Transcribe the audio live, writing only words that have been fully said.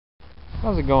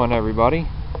How's it going, everybody?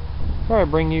 Here I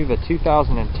bring you the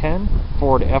 2010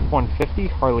 Ford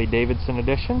F-150 Harley Davidson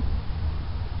edition.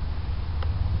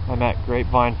 I'm at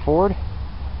Grapevine Ford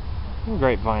in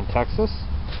Grapevine, Texas.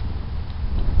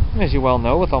 And as you well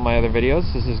know with all my other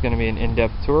videos, this is going to be an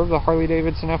in-depth tour of the Harley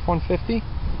Davidson F-150.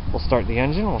 We'll start the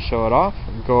engine, we'll show it off,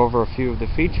 go over a few of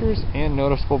the features and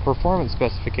noticeable performance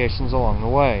specifications along the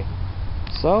way.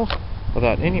 So,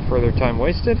 without any further time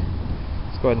wasted,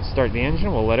 let's go ahead and start the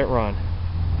engine, we'll let it run.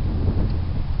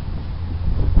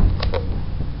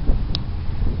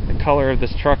 The color of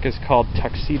this truck is called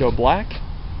Tuxedo Black.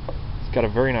 It's got a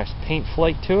very nice paint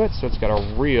flake to it, so it's got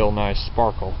a real nice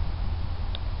sparkle.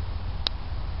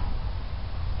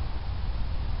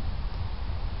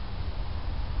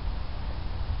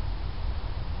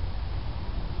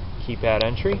 Keypad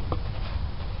entry,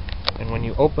 and when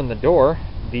you open the door,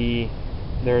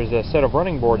 there's a set of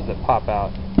running boards that pop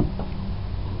out.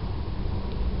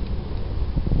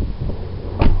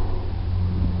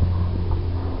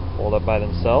 Fold up by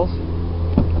themselves.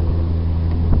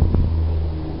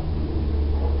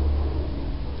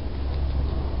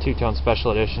 Two-tone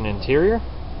special edition interior.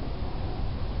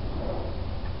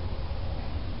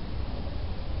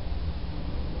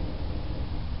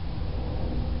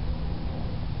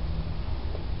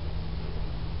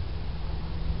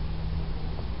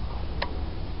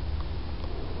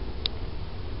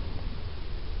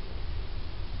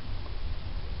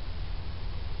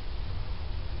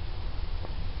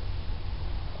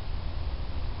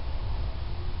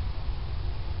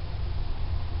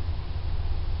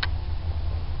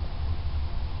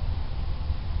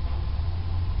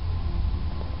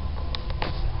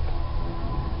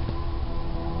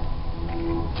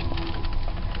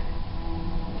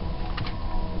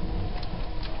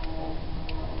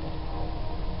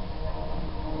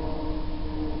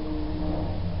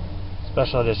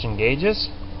 Special edition gauges.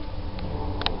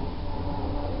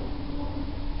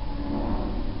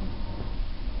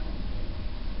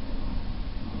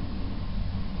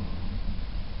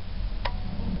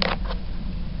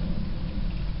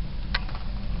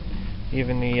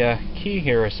 Even the key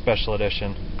here is special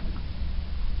edition.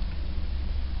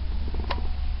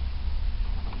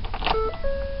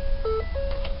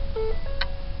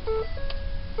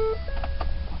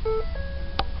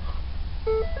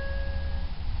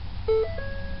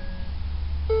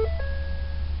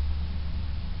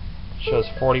 Shows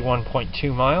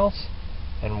 41.2 miles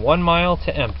and 1 mile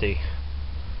to empty.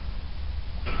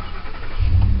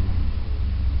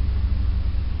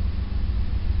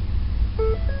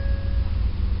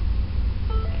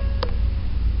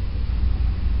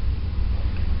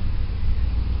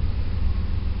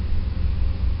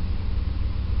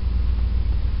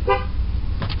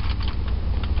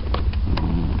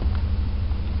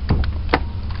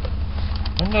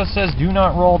 Window says do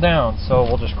not roll down, so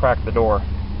we'll just crack the door.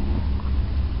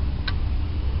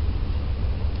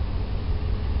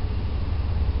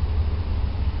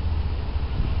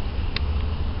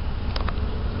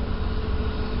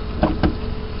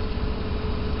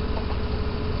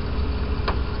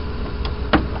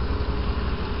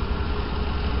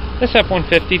 This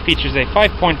F-150 features a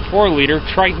 5.4-liter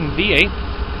Triton V8.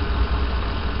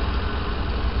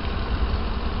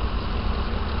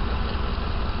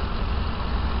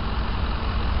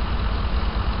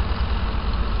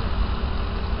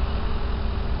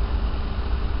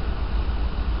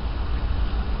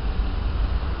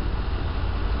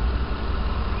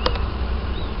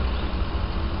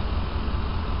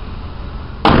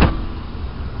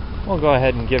 We'll go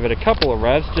ahead and give it a couple of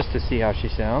revs just to see how she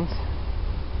sounds.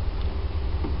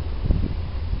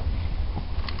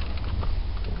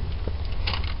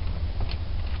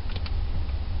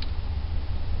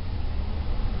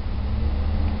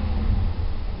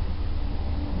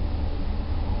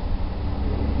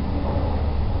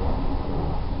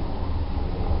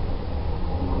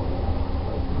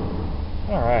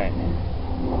 Alright,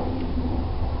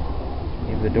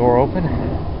 leave the door open,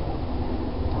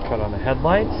 cut on the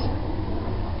headlights,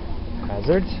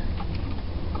 hazards,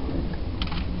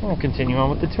 and we'll continue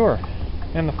on with the tour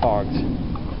and the fogs.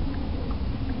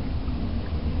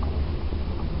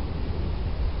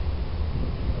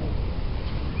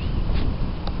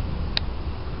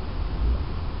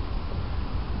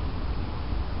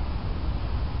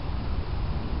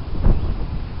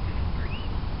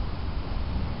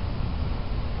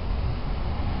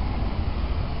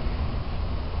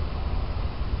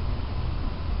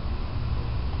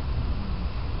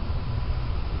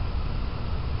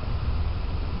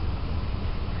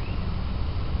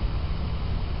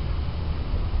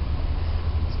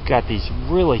 Got these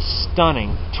really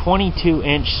stunning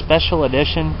 22-inch special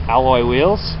edition alloy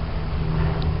wheels.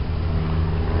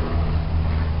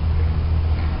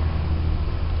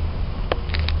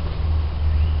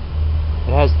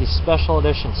 special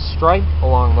edition stripe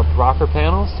along the rocker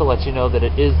panels to let you know that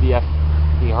it is the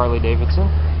Harley Davidson.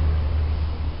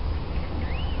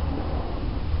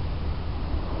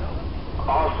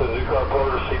 Austin, new car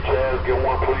porter, see Chaz, get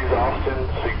one please. Austin,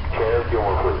 see Chaz, get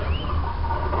one please.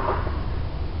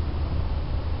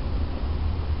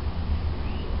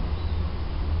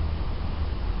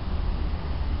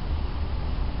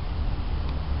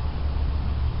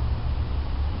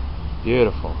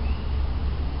 Beautiful.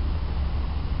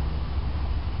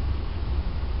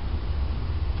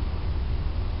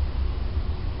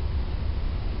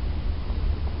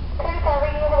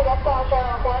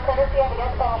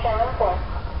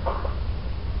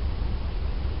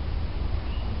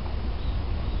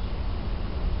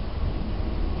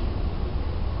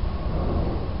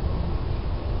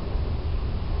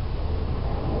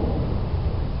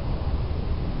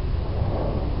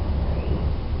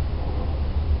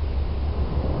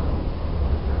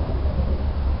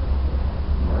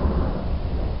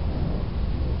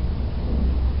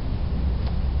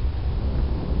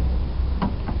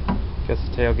 Guess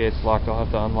the tailgate's locked, I'll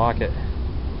have to unlock it.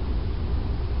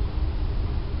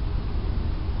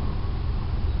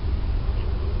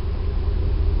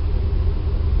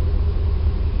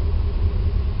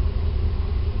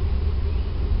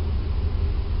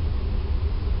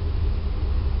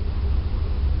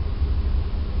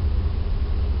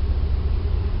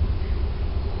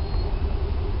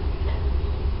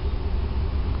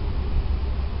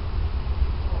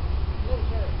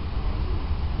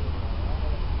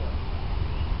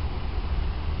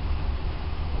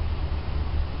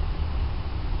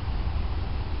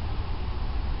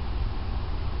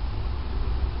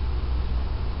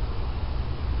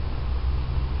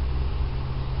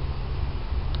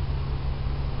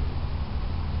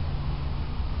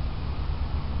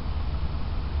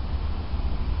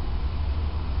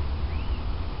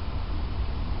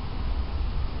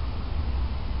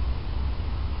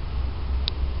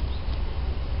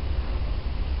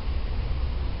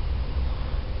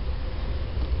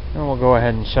 And we'll go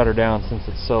ahead and shut her down since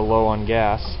it's so low on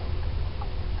gas.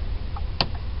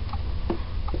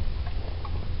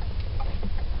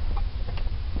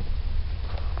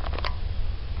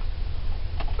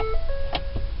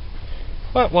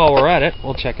 But while we're at it,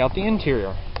 we'll check out the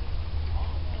interior.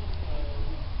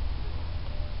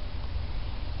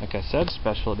 Like I said,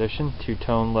 special edition,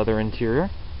 two-tone leather interior.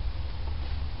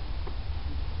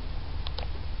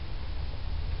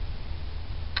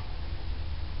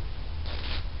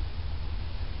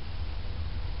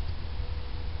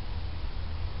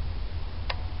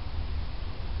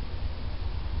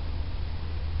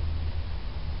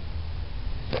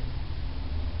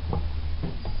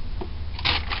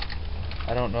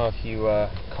 I don't know if you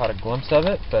caught a glimpse of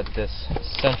it, but this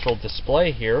central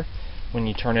display here, when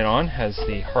you turn it on, has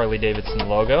the Harley Davidson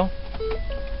logo.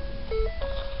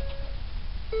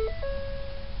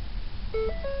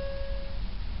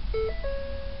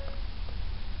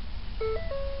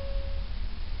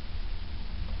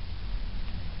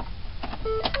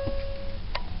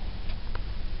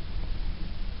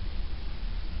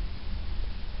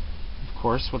 Of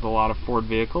course, with a lot of Ford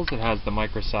vehicles, it has the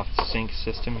Microsoft Sync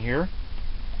system here.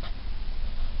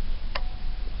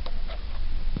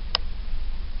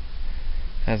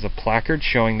 Has a placard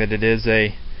showing that it is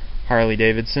a Harley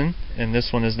Davidson, and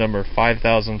this one is number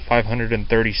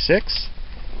 5536.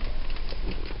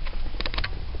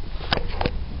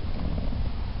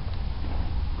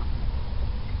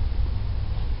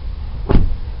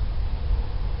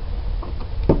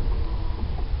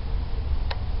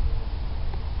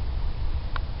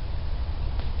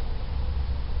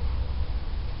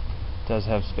 Does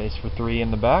have space for 3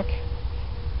 in the back.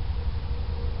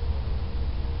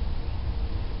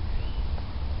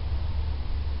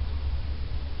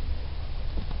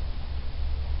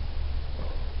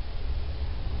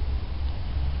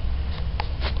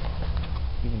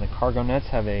 Even the cargo nets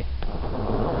have a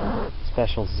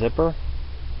special zipper.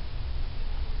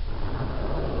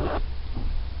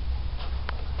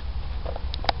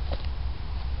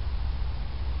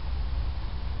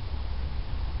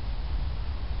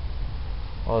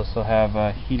 Also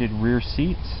have heated rear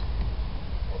seats.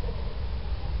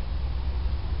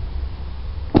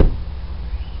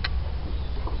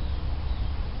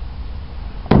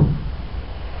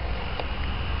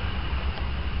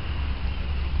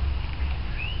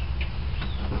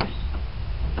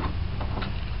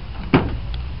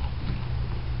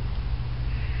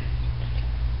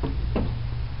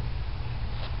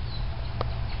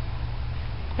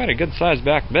 Quite a good sized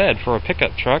back bed for a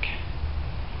pickup truck.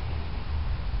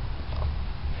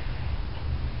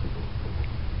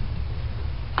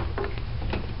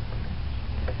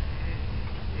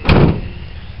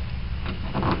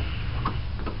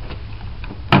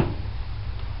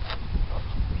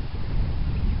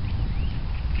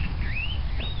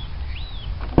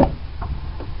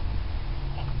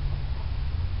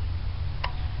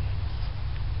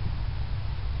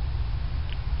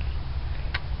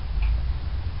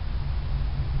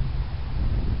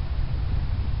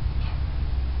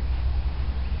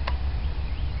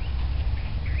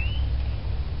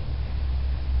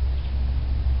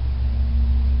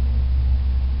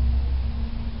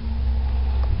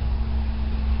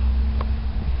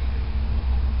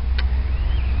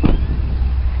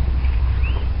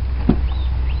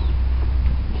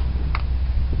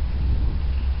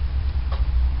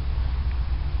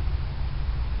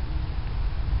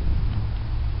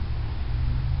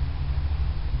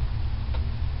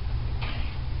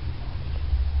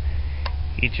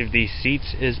 Each of these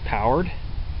seats is powered.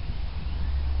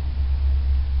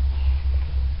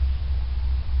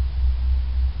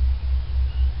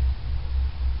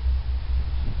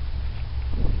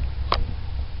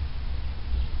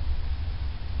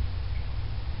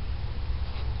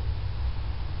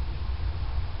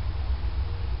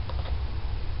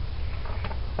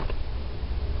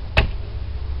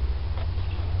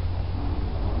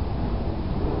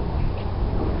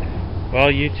 Well,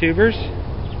 YouTubers,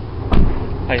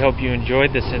 I hope you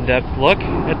enjoyed this in-depth look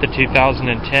at the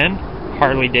 2010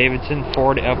 Harley Davidson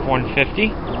Ford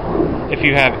F150. If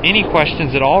you have any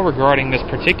questions at all regarding this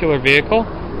particular vehicle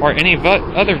or any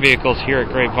other vehicles here at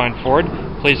Grapevine Ford,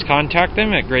 please contact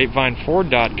them at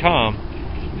grapevine.ford.com.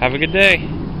 Have a good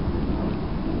day.